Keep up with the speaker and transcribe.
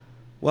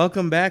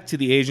Welcome back to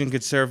the Asian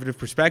Conservative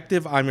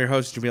Perspective. I'm your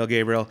host, Jamil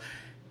Gabriel.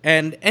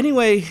 And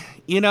anyway,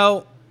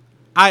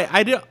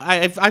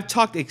 I've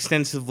talked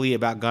extensively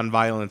about gun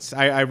violence.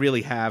 I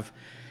really have.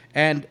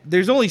 And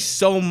there's only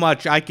so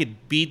much I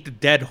could beat the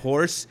dead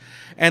horse.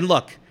 And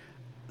look,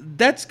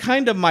 that's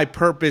kind of my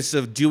purpose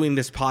of doing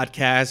this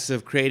podcast,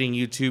 of creating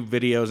YouTube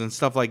videos and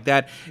stuff like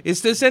that,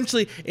 is to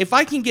essentially, if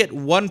I can get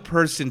one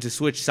person to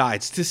switch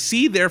sides, to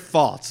see their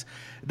faults,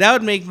 that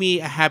would make me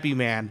a happy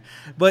man.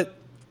 But,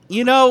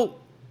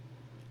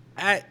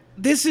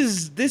 this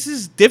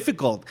is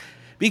difficult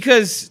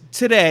because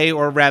today,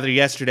 or rather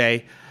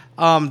yesterday,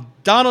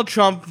 Donald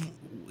Trump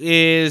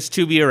is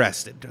to be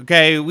arrested.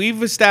 Okay,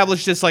 we've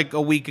established this like a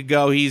week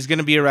ago. He's going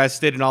to be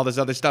arrested and all this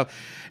other stuff.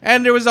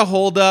 And there was a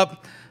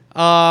holdup.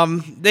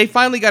 They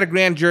finally got a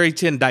grand jury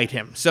to indict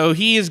him. So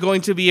he is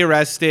going to be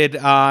arrested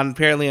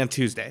apparently on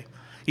Tuesday.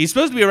 He's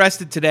supposed to be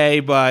arrested today,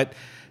 but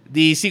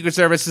the Secret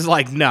Service is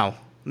like, no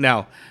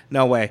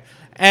way.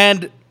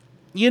 And,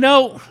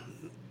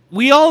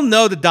 we all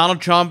know that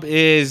Donald Trump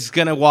is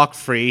going to walk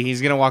free.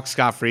 He's going to walk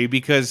scot-free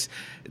because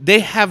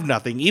they have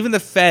nothing. Even the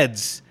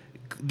feds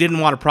didn't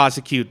want to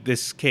prosecute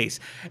this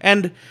case.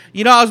 And,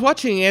 I was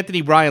watching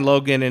Anthony Brian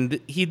Logan, and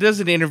he does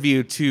an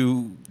interview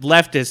to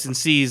leftists and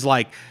sees,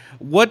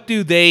 what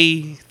do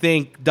they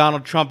think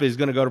Donald Trump is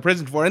going to go to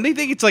prison for? And they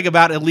think it's,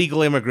 about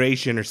illegal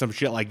immigration or some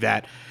shit like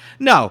that.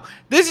 No,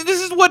 this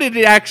is what it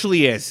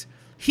actually is.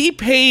 He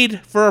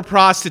paid for a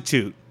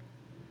prostitute.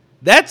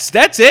 That's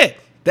it.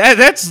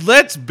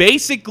 That's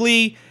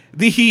basically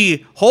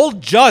the whole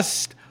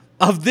gist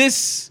of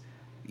this,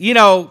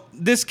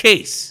 this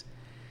case.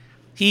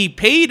 He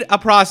paid a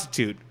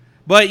prostitute,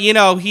 but,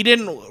 he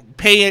didn't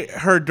pay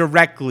her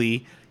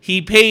directly.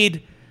 He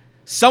paid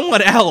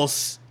someone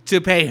else to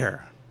pay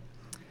her.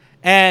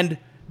 And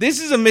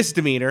this is a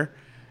misdemeanor.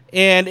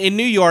 And in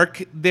New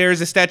York, there's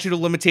a statute of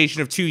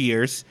limitation of 2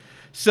 years.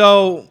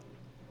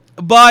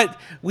 But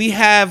we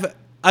have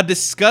a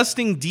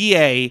disgusting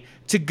DA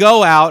to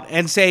go out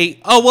and say,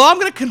 oh, well, I'm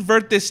going to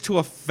convert this to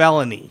a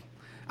felony.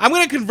 I'm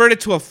going to convert it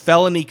to a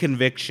felony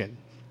conviction.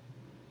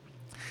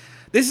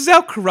 This is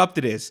how corrupt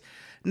it is.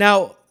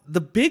 Now,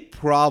 the big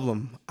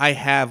problem I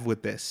have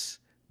with this,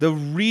 the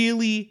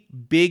really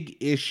big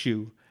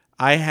issue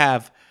I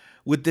have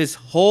with this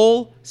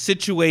whole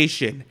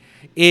situation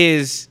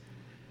is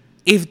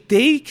if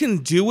they can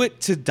do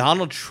it to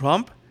Donald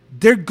Trump,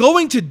 they're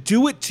going to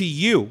do it to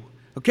you,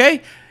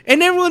 okay?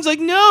 And everyone's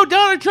like, no,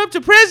 Donald Trump's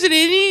a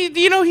president.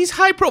 He's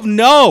high pro.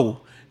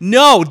 No,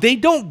 they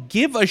don't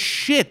give a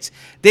shit.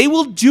 They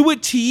will do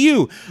it to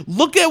you.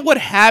 Look at what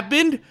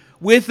happened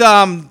with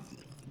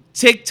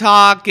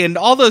TikTok and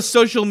all those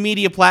social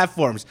media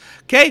platforms.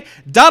 Okay,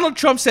 Donald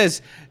Trump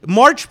says,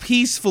 march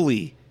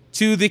peacefully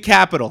to the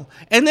Capitol.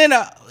 And then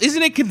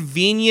isn't it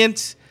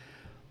convenient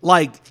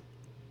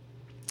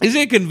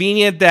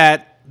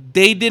that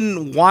they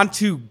didn't want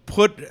to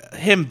put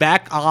him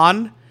back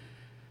on?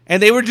 And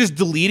they were just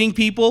deleting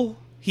people.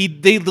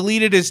 They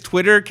deleted his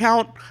Twitter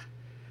account.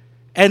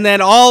 And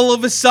then all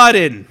of a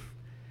sudden,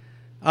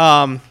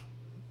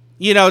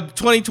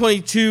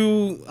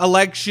 2022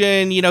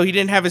 election, he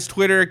didn't have his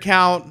Twitter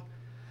account.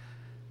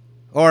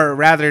 Or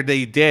rather,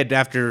 they did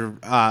after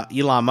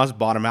Elon Musk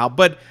bought him out.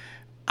 But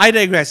I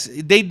digress.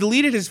 They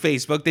deleted his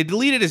Facebook. They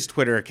deleted his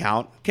Twitter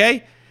account.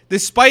 Okay?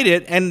 Despite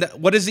it, and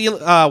what does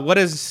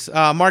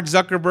Mark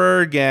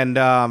Zuckerberg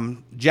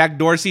and Jack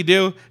Dorsey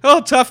do?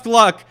 Oh, tough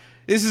luck.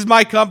 This is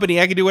my company.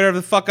 I can do whatever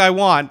the fuck I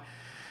want,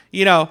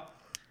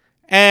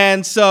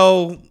 And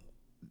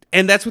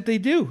that's what they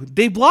do.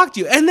 They blocked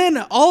you. And then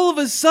all of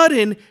a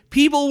sudden,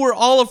 people were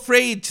all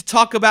afraid to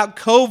talk about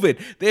COVID.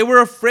 They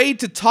were afraid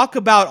to talk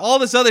about all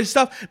this other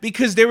stuff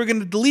because they were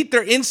going to delete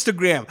their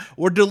Instagram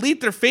or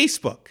delete their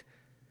Facebook.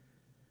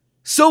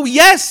 So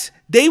yes,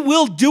 they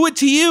will do it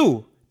to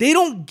you. They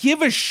don't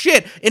give a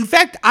shit. In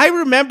fact, I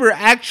remember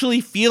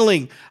actually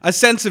feeling a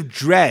sense of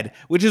dread,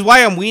 which is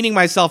why I'm weaning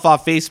myself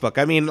off Facebook.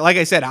 I mean, like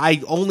I said, I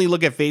only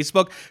look at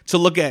Facebook to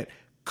look at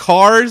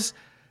cars,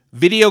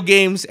 video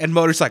games, and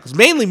motorcycles.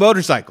 Mainly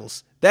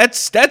motorcycles.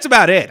 That's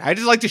about it. I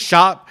just like to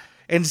shop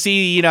and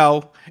see,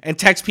 and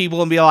text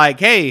people and be like,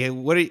 hey,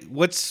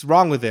 what's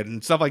wrong with it?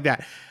 And stuff like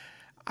that.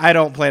 I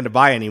don't plan to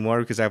buy anymore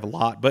because I have a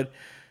lot. But,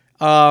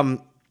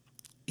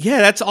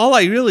 that's all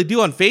I really do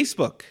on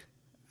Facebook.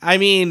 I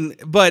mean,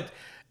 but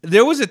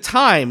there was a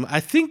time,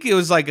 I think it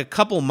was a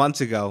couple months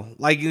ago,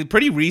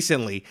 pretty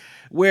recently,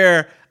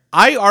 where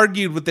I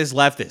argued with this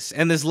leftist,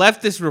 and this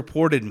leftist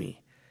reported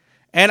me.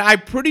 And I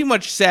pretty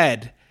much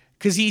said,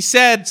 because he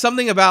said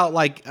something about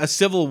a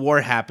civil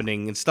war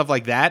happening and stuff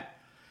like that.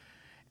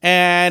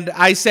 And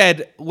I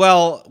said,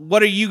 well,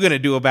 what are you going to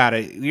do about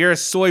it? You're a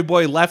soy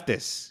boy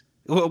leftist.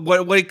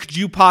 What could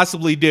you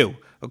possibly do?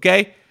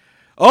 Okay?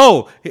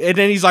 Oh, and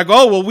then he's like,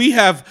 oh, well, we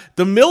have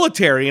the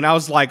military. And I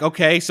was like,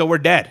 okay, so we're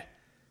dead.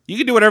 You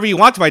can do whatever you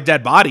want to my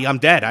dead body. I'm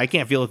dead. I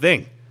can't feel a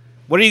thing.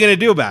 What are you going to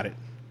do about it?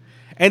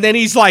 And then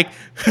he's like,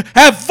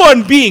 have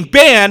fun being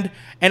banned.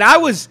 And I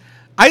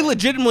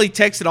legitimately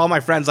texted all my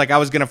friends like I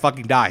was going to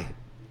fucking die.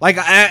 Like,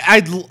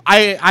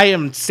 I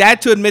am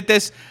sad to admit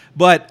this,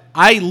 but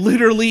I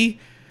literally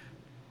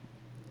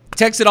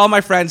texted all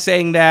my friends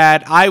saying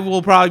that I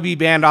will probably be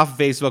banned off of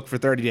Facebook for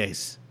 30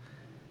 days.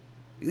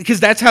 Because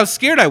that's how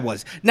scared I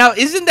was. Now,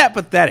 isn't that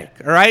pathetic,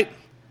 all right?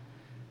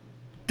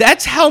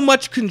 That's how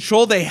much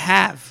control they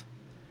have.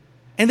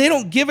 And they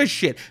don't give a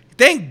shit.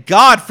 Thank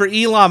God for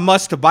Elon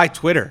Musk to buy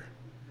Twitter.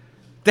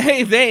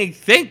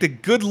 Thank the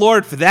good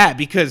Lord for that,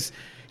 because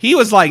he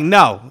was like,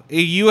 no,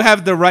 you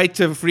have the right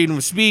to freedom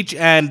of speech,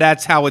 and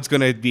that's how it's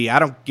going to be. I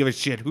don't give a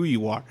shit who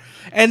you are.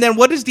 And then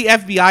what does the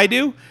FBI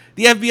do?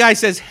 The FBI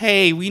says,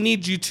 hey, we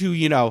need you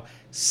to,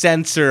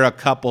 censor a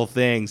couple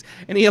things.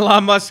 And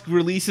Elon Musk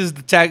releases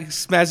the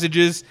text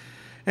messages,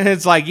 and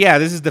it's like, yeah,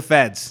 this is the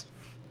feds.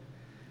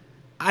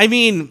 I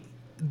mean,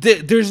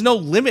 there's no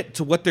limit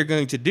to what they're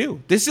going to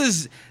do. This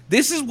is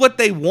what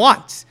they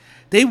want.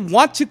 They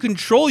want to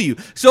control you.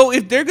 So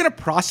if they're going to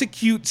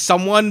prosecute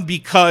someone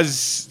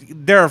because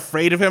they're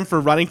afraid of him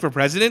for running for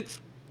president,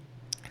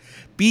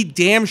 be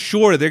damn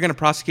sure they're going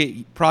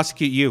to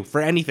prosecute you for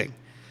anything.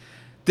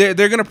 They're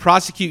going to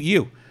prosecute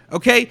you.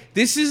 Okay?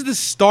 This is the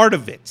start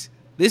of it.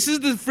 This is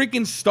the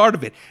freaking start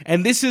of it.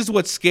 And this is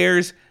what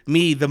scares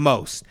me the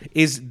most,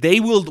 is they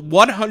will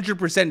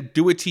 100%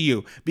 do it to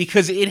you,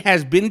 because it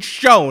has been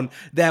shown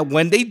that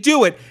when they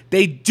do it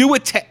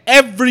to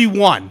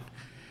everyone.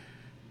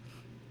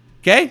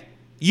 Okay?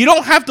 You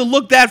don't have to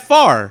look that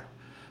far.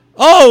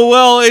 Oh,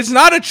 well, it's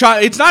not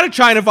a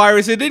China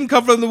virus. It didn't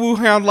come from the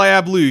Wuhan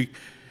lab leak.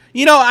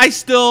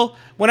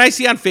 When I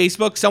see on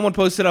Facebook someone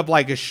posted up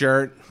like a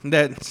shirt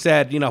that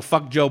said,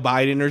 fuck Joe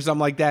Biden or something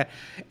like that,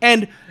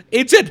 and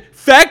it said,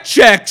 fact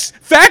check,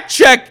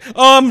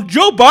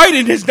 Joe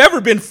Biden has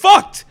never been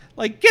fucked.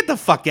 Like, get the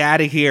fuck out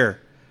of here.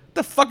 What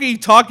the fuck are you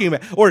talking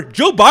about? Or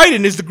Joe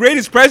Biden is the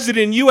greatest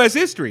president in U.S.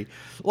 history.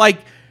 Like,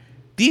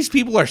 these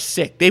people are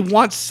sick. They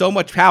want so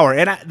much power.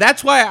 And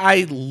that's why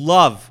I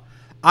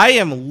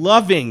am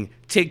loving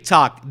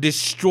TikTok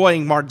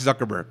destroying Mark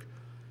Zuckerberg.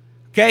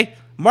 Okay?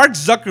 Mark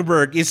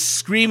Zuckerberg is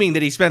screaming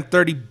that he spent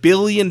 $30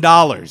 billion,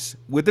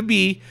 with a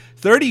B,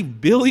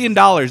 $30 billion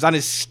on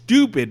his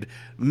stupid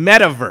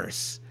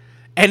metaverse.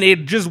 And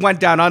it just went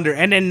down under.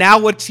 And then now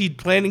what's he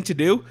planning to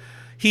do?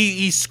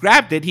 He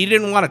scrapped it. He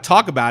didn't want to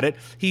talk about it.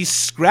 He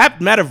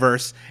scrapped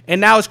metaverse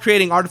and now is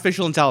creating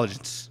artificial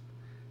intelligence.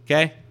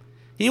 Okay?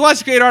 He wants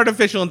to create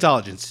artificial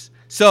intelligence.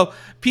 So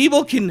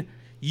people can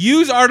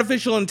use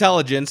artificial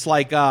intelligence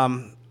like,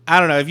 I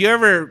don't know, if you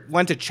ever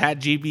went to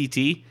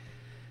ChatGPT,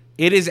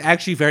 it is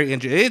actually very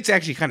interesting. It's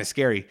actually kind of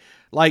scary.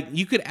 Like,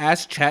 you could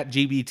ask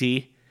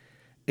ChatGPT,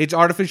 it's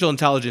artificial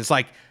intelligence,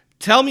 like,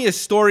 tell me a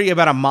story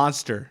about a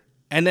monster.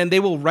 And then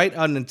they will write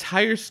an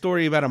entire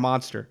story about a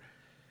monster.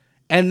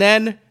 And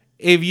then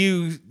if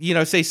you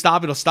say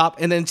stop, it'll stop.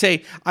 And then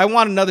say, I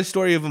want another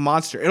story of a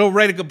monster. It'll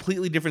write a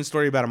completely different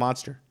story about a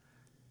monster.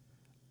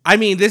 I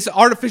mean, this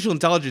artificial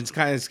intelligence is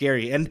kind of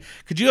scary. And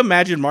could you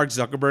imagine Mark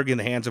Zuckerberg in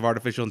the hands of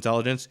artificial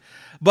intelligence?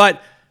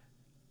 But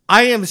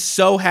I am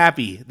so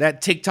happy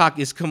that TikTok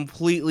is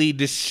completely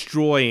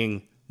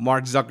destroying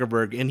Mark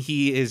Zuckerberg, and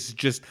he is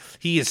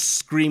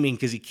screaming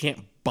because he can't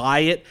buy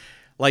it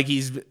like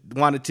he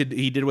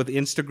did with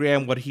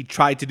Instagram, what he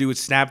tried to do with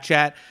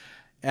Snapchat.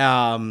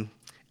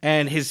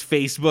 And his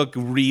Facebook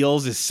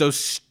Reels is so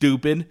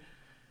stupid.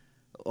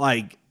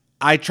 Like,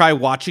 I try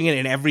watching it,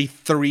 and every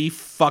 3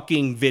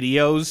 fucking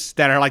videos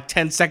that are like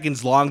 10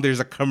 seconds long, there's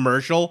a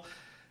commercial.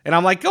 And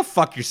I'm like, go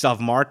fuck yourself,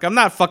 Mark. I'm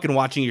not fucking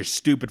watching your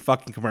stupid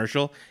fucking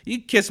commercial.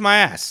 You kiss my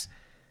ass.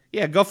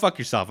 Yeah, go fuck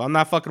yourself. I'm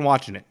not fucking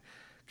watching it.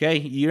 Okay?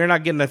 You're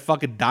not getting a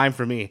fucking dime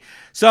from me.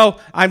 So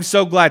I'm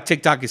so glad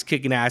TikTok is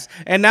kicking ass.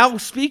 And now,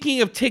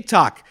 speaking of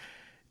TikTok,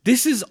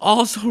 this is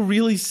also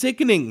really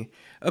sickening.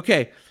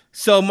 Okay,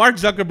 so Mark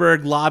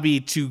Zuckerberg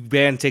lobbied to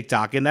ban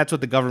TikTok, and that's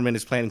what the government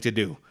is planning to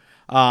do.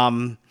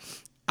 The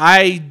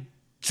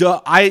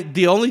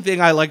only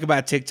thing I like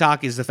about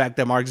TikTok is the fact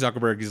that Mark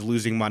Zuckerberg is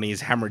losing money,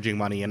 is hemorrhaging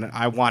money, and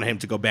I want him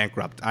to go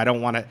bankrupt. I don't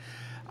want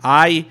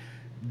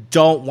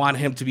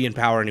him to be in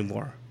power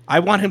anymore. I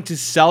want him to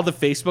sell the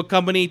Facebook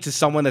company to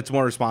someone that's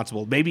more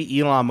responsible. Maybe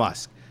Elon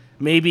Musk.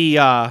 Maybe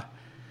the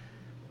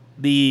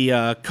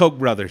Koch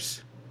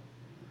brothers.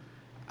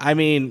 I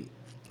mean,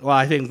 well,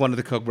 I think one of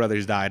the Koch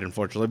brothers died,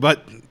 unfortunately,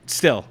 but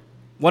still,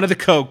 one of the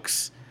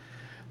Kochs.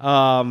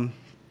 Someone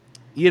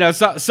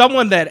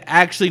that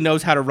actually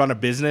knows how to run a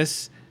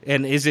business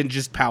and isn't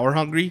just power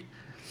hungry.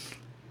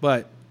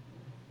 But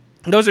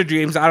those are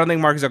dreams. I don't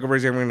think Mark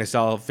Zuckerberg's ever going to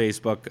sell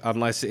Facebook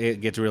unless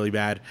it gets really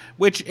bad,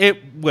 which it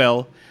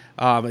will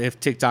if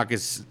TikTok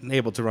is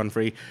able to run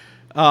free.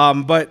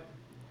 But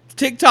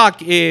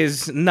TikTok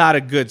is not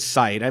a good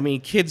site. I mean,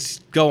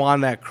 kids go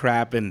on that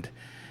crap and,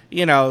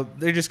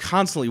 they're just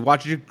constantly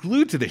watching. You're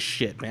glued to this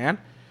shit, man.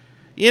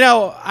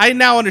 I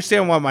now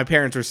understand what my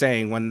parents were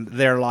saying when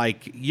they're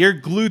like, you're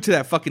glued to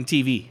that fucking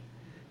TV.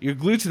 You're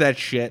glued to that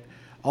shit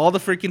all the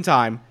freaking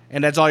time,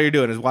 and that's all you're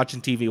doing is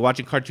watching TV,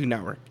 watching Cartoon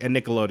Network and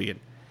Nickelodeon.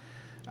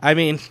 I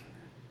mean,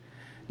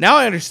 now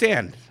I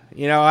understand.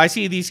 I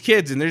see these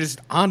kids, and they're just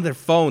on their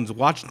phones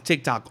watching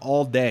TikTok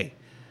all day.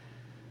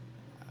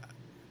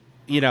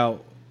 you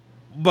know,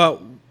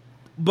 but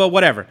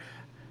whatever.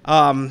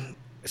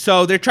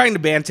 So they're trying to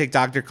ban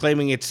TikTok. They're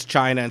claiming it's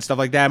China and stuff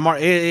like that.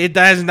 It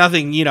has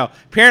nothing,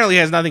 apparently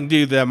has nothing to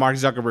do that Mark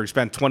Zuckerberg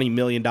spent $20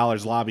 million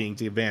lobbying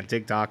to ban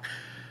TikTok.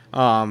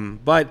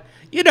 But,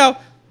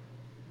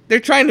 they're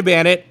trying to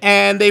ban it,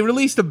 and they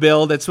released a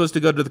bill that's supposed to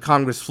go to the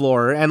Congress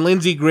floor, and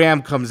Lindsey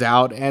Graham comes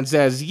out and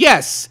says,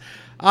 yes,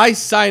 I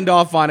signed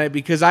off on it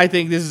because I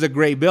think this is a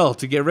great bill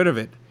to get rid of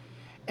it.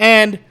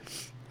 And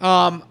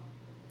I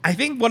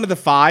think one of the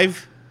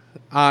 5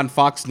 on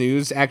Fox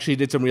News actually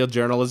did some real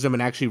journalism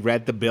and actually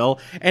read the bill,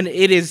 and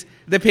it is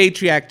the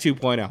Patriot Act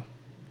 2.0.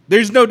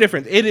 There's no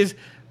difference. It is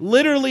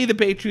literally the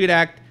Patriot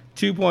Act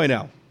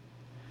 2.0.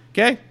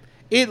 Okay?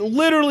 It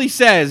literally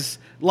says,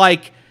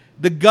 like,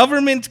 the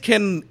government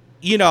can,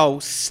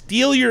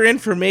 steal your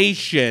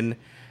information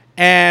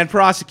and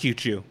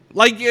prosecute you.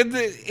 Like,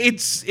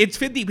 it's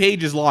 50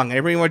 pages long, and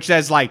it pretty much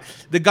says, like,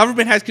 the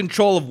government has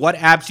control of what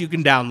apps you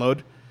can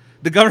download.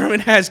 The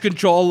government has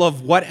control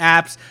of what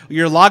apps,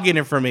 your login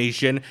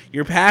information,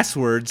 your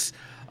passwords,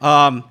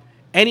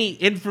 any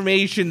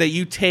information that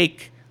you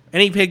take,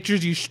 any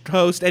pictures you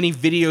post, any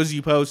videos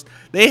you post.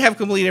 They have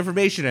complete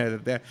information out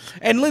of there.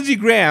 And Lindsey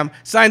Graham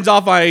signs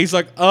off on it. He's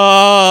like,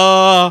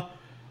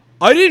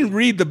 I didn't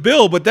read the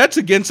bill, but that's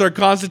against our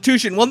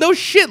Constitution. Well, no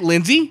shit,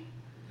 Lindsey.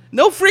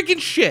 No freaking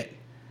shit.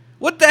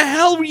 What the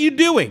hell were you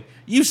doing?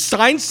 You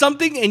signed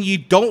something and you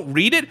don't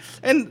read it?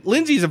 And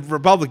Lindsey's a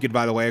Republican,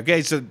 by the way,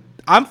 okay? So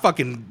I'm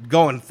fucking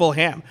going full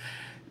ham.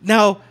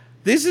 Now,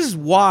 this is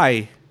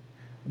why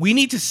we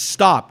need to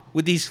stop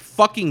with these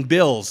fucking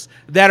bills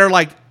that are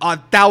like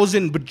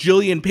 1,000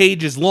 bajillion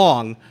pages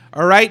long,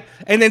 all right?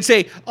 And then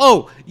say,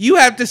 oh, you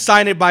have to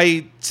sign it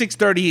by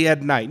 6:30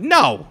 at night.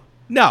 No.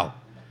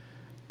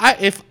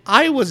 If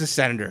I was a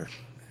senator,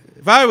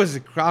 if I was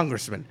a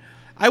congressman,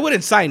 I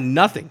wouldn't sign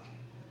nothing.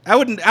 I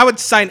would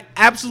sign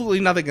absolutely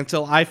nothing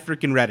until I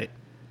freaking read it.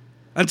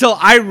 Until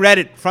I read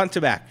it front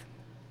to back.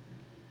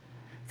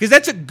 Because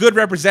that's a good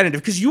representative.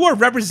 Because you are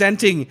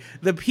representing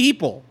the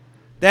people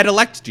that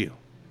elected you.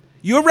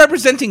 You're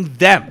representing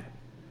them.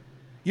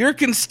 Your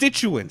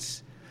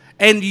constituents.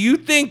 And you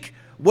think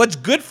what's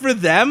good for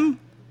them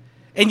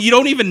and you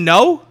don't even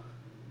know?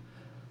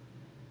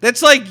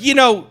 That's like,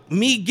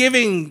 me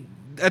giving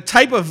a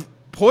type of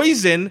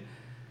poison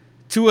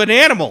to an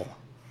animal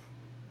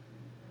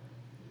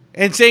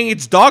and saying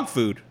it's dog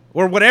food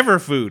or whatever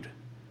food.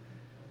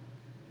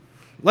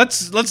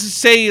 Let's just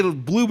say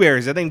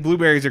blueberries. I think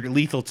blueberries are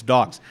lethal to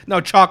dogs. No,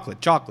 chocolate.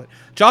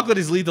 Chocolate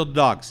is lethal to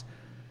dogs.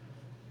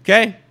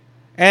 Okay?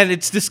 And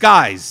it's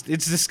disguised.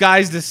 It's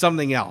disguised as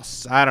something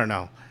else. I don't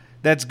know.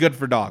 That's good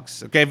for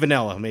dogs. Okay,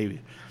 vanilla maybe.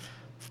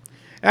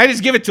 And I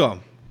just give it to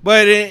them.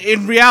 But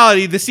in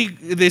reality,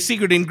 the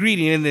secret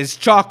ingredient in this is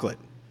chocolate.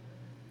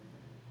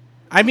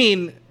 I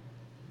mean,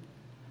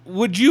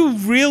 would you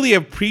really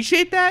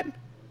appreciate that?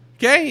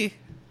 Okay?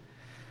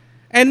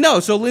 And no,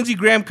 so Lindsey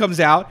Graham comes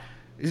out,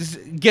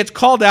 gets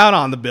called out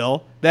on the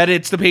bill, that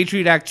it's the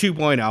Patriot Act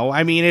 2.0.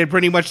 I mean, it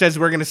pretty much says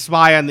we're going to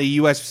spy on the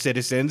U.S.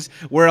 citizens.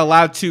 We're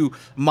allowed to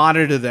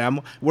monitor them.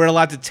 We're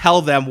allowed to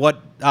tell them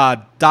what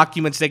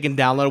documents they can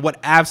download,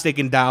 what apps they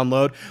can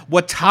download,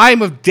 what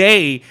time of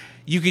day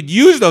you could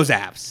use those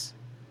apps.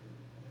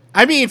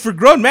 I mean, for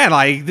grown men,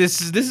 like, this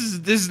is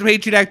the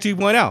Patriot Act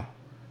 2.0.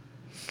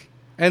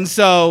 And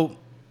so,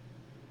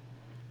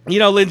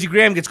 Lindsey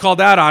Graham gets called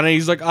out on it.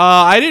 He's like,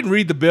 I didn't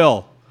read the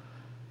bill.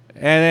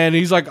 And then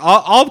he's like,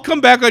 I'll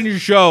come back on your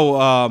show.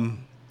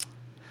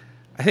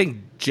 I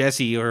think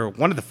Jesse, or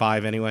one of the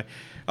 5 anyway.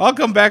 I'll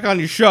come back on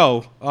your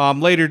show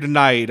later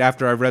tonight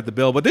after I've read the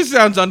bill. But this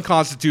sounds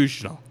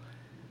unconstitutional.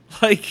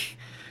 Like,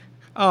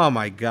 oh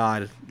my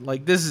God.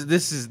 Like, this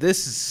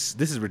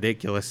is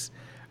ridiculous.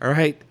 All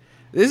right?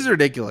 This is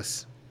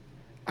ridiculous.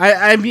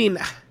 I mean,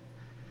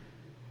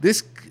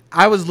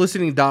 I was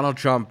listening to Donald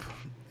Trump,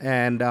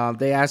 and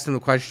they asked him the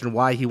question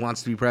why he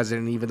wants to be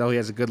president, even though he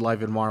has a good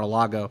life in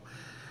Mar-a-Lago.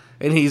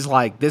 And he's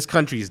like, this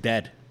country is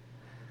dead.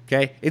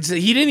 Okay? He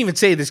didn't even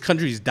say this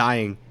country is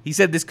dying. He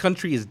said this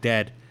country is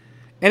dead.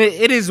 And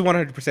it is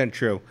 100%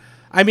 true.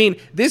 I mean,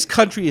 this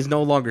country is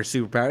no longer a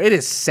superpower. It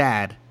is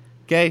sad.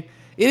 Okay?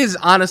 It is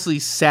honestly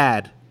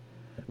sad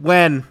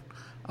when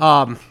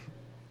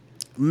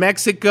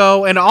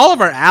Mexico and all of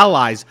our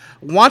allies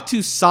want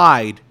to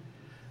side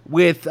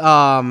with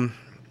the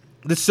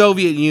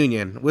Soviet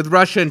Union, with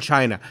Russia and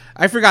China.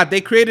 I forgot.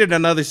 They created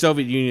another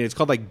Soviet Union. It's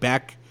called, like,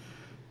 BEC.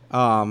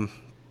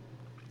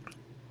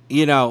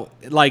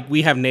 Like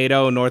we have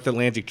NATO, North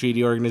Atlantic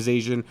Treaty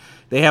Organization.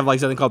 They have, like,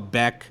 something called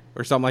BEC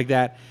or something like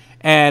that.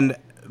 And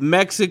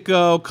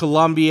Mexico,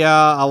 Colombia,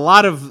 a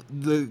lot of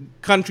the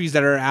countries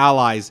that are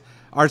allies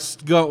are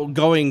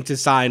going to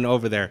sign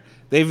over there.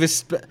 They've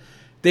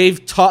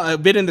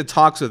been in the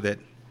talks with it.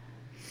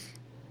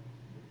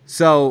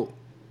 So,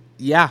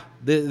 yeah,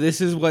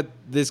 this is what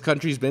this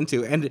country's been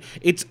to. And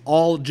it's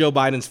all Joe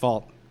Biden's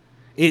fault.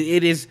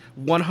 It is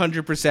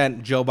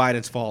 100% Joe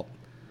Biden's fault.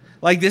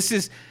 Like, this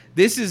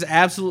is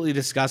absolutely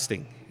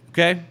disgusting,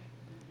 okay?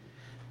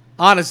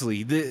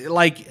 Honestly,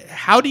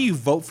 how do you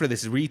vote for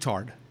this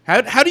retard?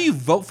 How do you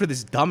vote for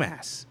this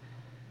dumbass?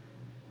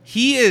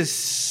 He is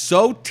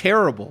so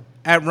terrible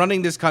at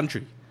running this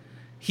country.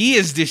 He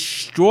is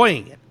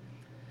destroying it.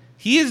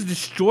 He is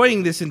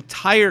destroying this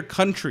entire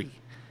country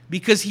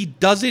because he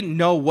doesn't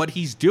know what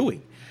he's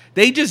doing.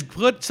 They just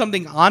put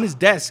something on his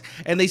desk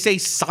and they say,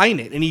 sign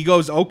it. And he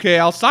goes, okay,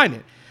 I'll sign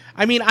it.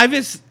 I mean,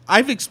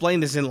 I've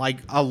explained this in like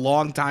a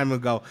long time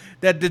ago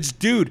that this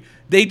dude,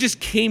 they just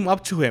came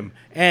up to him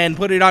and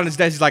put it on his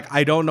desk. He's like,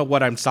 I don't know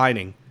what I'm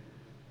signing.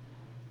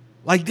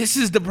 Like, this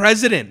is the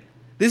president.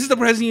 This is the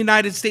president of the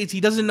United States. He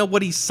doesn't know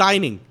what he's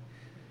signing.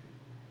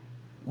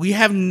 We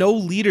have no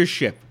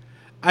leadership.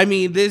 I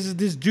mean, this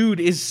dude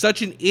is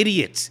such an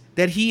idiot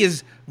that he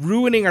is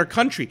ruining our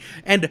country.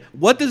 And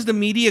what does the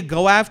media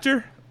go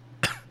after?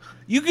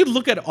 You could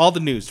look at all the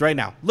news right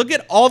now. Look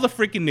at all the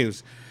freaking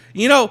news.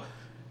 You know,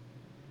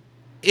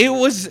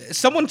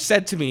 someone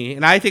said to me,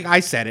 and I think I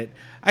said it.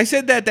 I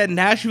said that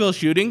Nashville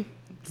shooting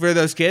for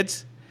those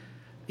kids,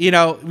 you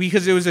know,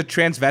 because it was a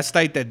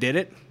transvestite that did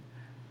it.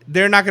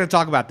 They're not going to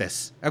talk about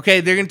this,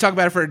 okay? They're going to talk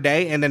about it for a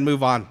day and then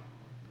move on,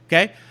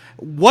 okay?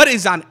 What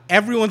is on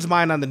everyone's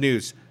mind on the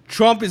news?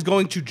 Trump is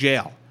going to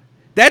jail.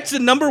 That's the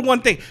number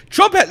one thing.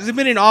 Trump has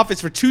been in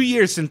office for 2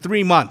 years and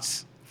 3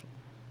 months.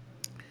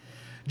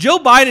 Joe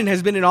Biden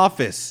has been in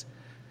office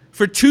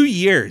for 2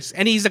 years,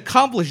 and he's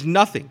accomplished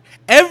nothing.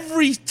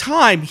 Every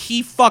time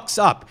he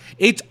fucks up,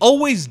 it's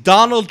always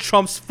Donald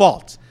Trump's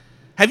fault.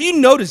 Have you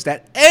noticed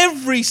that?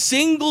 Every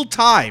single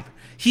time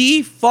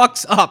he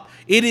fucks up,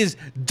 it is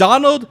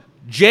Donald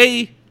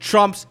J.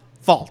 Trump's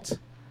fault.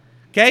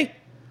 Okay?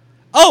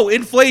 Oh,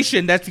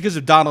 inflation, that's because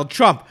of Donald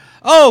Trump.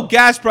 Oh,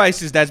 gas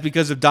prices, that's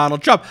because of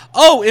Donald Trump.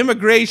 Oh,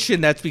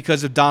 immigration, that's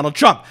because of Donald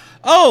Trump.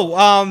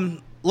 Oh,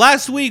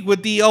 last week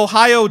with the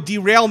Ohio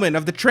derailment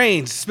of the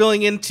trains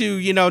spilling into,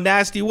 you know,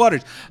 nasty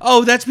waters.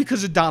 Oh, that's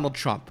because of Donald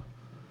Trump.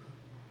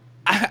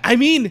 I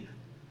mean,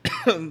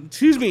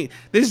 excuse me,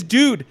 this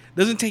dude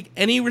doesn't take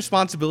any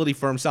responsibility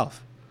for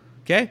himself.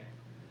 Okay?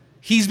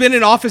 He's been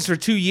in office for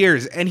 2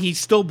 years and he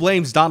still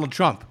blames Donald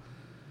Trump.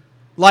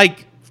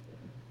 Like,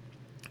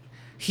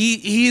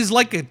 he is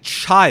like a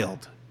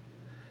child.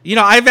 You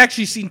know, I've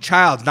actually seen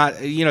childs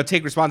not, you know,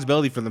 take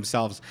responsibility for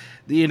themselves.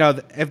 You know,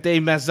 if they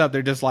mess up,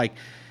 they're just like,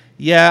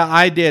 yeah,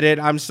 I did it.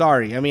 I'm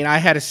sorry. I mean, I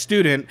had a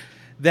student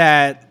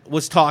that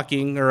was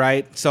talking, all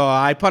right? So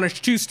I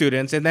punished 2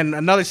 students, and then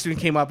another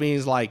student came up and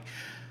he's like,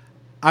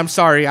 I'm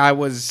sorry, I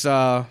was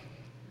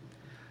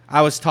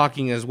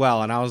talking as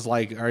well. And I was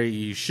like, are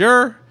you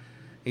sure?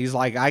 He's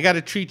like, I got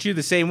to treat you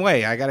the same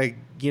way. I got to,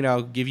 you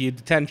know, give you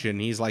detention.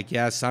 He's like,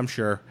 yes, I'm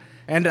sure.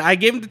 And I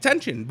gave him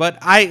detention. But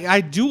I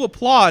do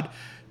applaud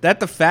that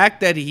the fact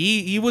that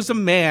he was a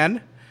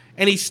man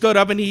and he stood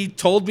up and he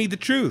told me the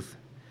truth.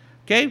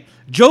 Okay?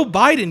 Joe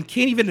Biden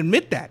can't even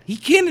admit that. He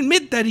can't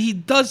admit that he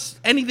does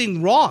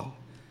anything wrong.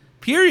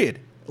 Period.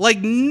 Like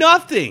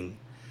nothing.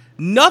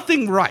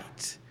 Nothing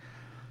right.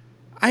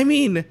 I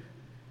mean,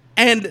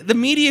 and the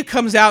media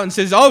comes out and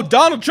says, oh,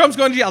 Donald Trump's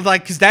going to jail.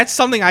 Like, because that's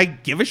something I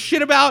give a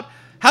shit about.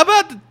 How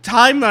about the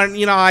time,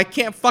 you know, I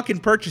can't fucking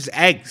purchase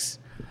eggs?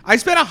 I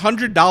spent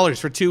 $100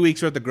 for 2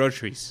 weeks worth of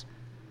groceries.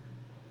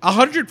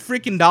 $100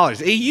 freaking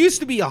dollars. It used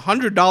to be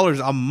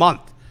 $100 a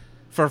month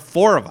for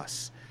 4 of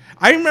us.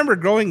 I remember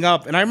growing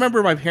up, and I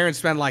remember my parents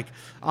spent like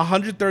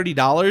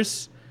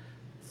 $130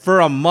 for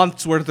a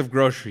month's worth of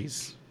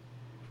groceries.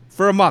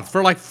 For a month,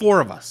 for like 4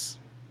 of us.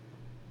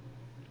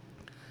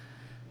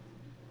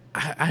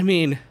 I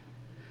mean,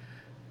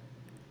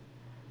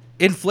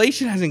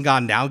 inflation hasn't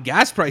gone down.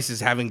 Gas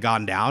prices haven't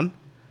gone down.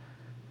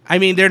 I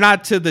mean, they're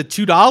not to the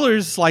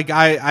 $2 like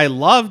I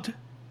loved.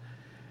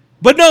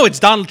 But no, it's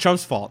Donald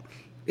Trump's fault.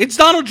 It's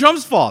Donald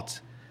Trump's fault.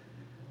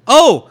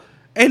 Oh,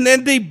 and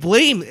then they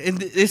blame, and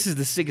this is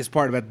the sickest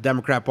part about the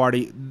Democrat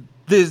Party,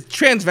 the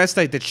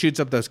transvestite that shoots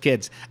up those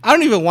kids. I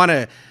don't even want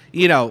to,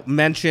 you know,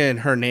 mention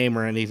her name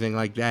or anything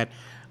like that.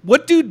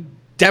 What do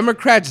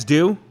Democrats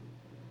do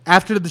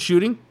after the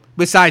shooting,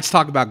 besides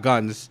talk about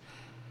guns?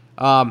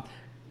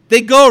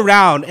 They go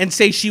around and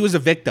say she was a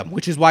victim,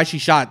 which is why she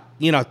shot,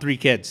 you know, 3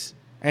 kids.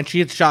 And she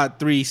had shot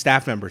 3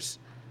 staff members.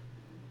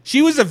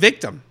 She was a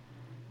victim.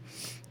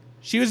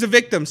 She was a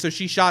victim, so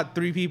she shot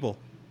 3 people.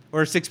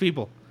 Or 6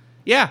 people.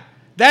 Yeah,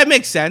 that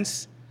makes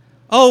sense.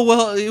 Oh,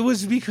 well, it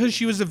was because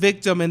she was a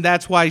victim, and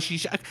that's why she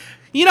shot.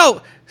 You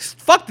know,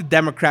 fuck the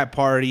Democrat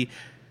Party.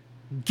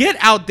 Get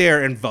out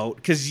there and vote,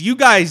 because you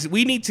guys,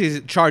 we need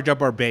to charge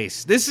up our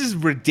base. This is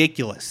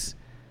ridiculous.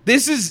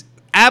 This is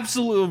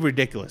absolutely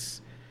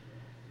ridiculous.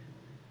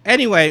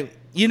 Anyway,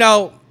 you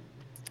know,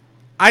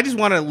 I just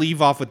want to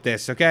leave off with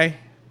this, okay?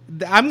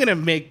 I'm going to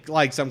make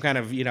like some kind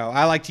of, you know,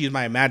 I like to use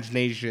my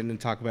imagination and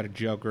talk about a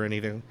joke or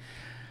anything.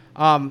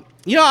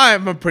 You know,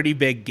 I'm a pretty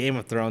big Game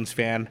of Thrones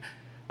fan.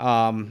 You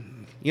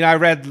know, I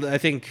read, I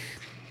think,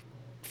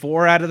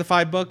 4 out of the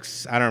 5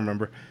 books. I don't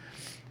remember.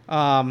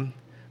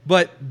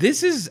 But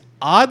this is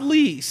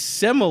oddly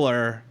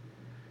similar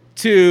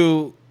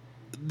to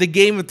the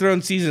Game of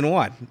Thrones season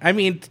 1. I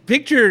mean,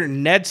 picture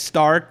Ned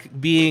Stark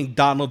being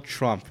Donald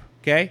Trump,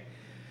 okay?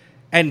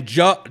 And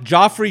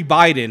Joffrey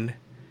Biden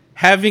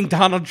having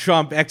Donald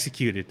Trump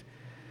executed.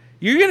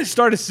 You're going to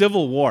start a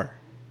civil war.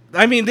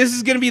 I mean, this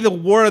is going to be the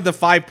war of the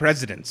 5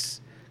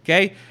 presidents.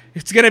 Okay?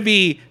 It's going to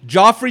be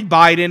Joffrey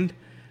Biden,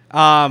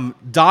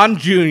 Don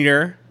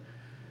Jr.,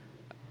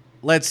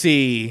 let's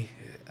see,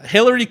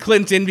 Hillary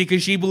Clinton,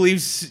 because she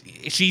believes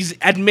she's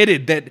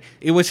admitted that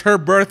it was her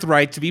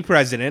birthright to be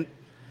president.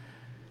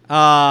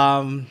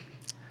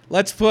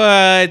 Let's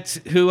put,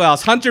 who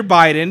else? Hunter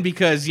Biden,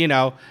 because, you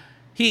know,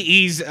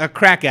 he's a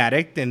crack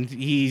addict and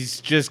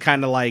he's just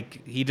kind of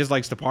like, he just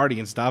likes to party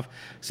and stuff.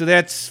 So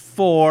that's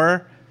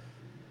 4.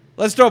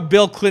 Let's throw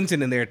Bill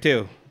Clinton in there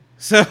too.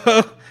 So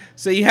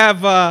you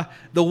have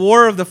the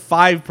war of the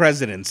 5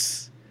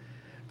 presidents.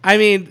 I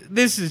mean,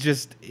 this is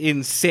just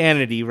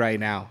insanity right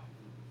now.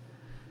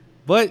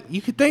 But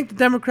you could thank the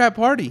Democrat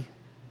Party.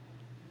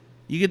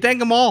 You could thank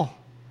them all.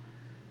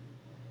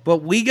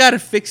 But we got to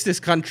fix this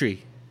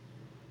country.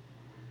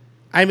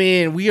 I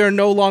mean, we are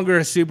no longer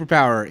a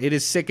superpower. It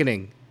is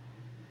sickening.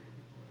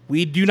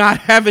 We do not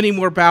have any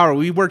more power.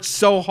 We worked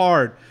so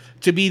hard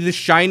to be the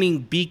shining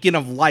beacon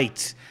of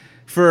light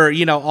for,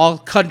 you know, all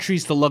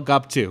countries to look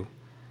up to.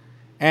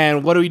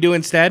 And what do we do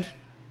instead?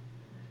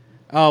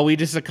 Oh, we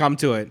just succumb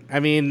to it. I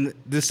mean,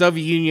 the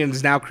Soviet Union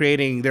is now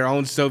creating their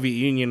own Soviet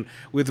Union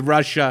with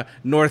Russia,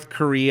 North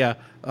Korea,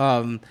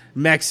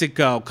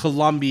 Mexico,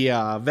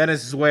 Colombia,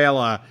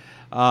 Venezuela.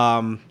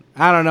 I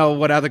don't know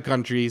what other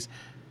countries.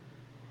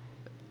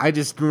 I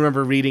just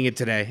remember reading it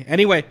today.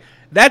 Anyway,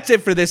 that's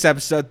it for this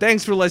episode.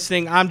 Thanks for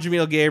listening. I'm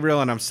Jamil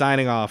Gabriel, and I'm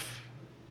signing off.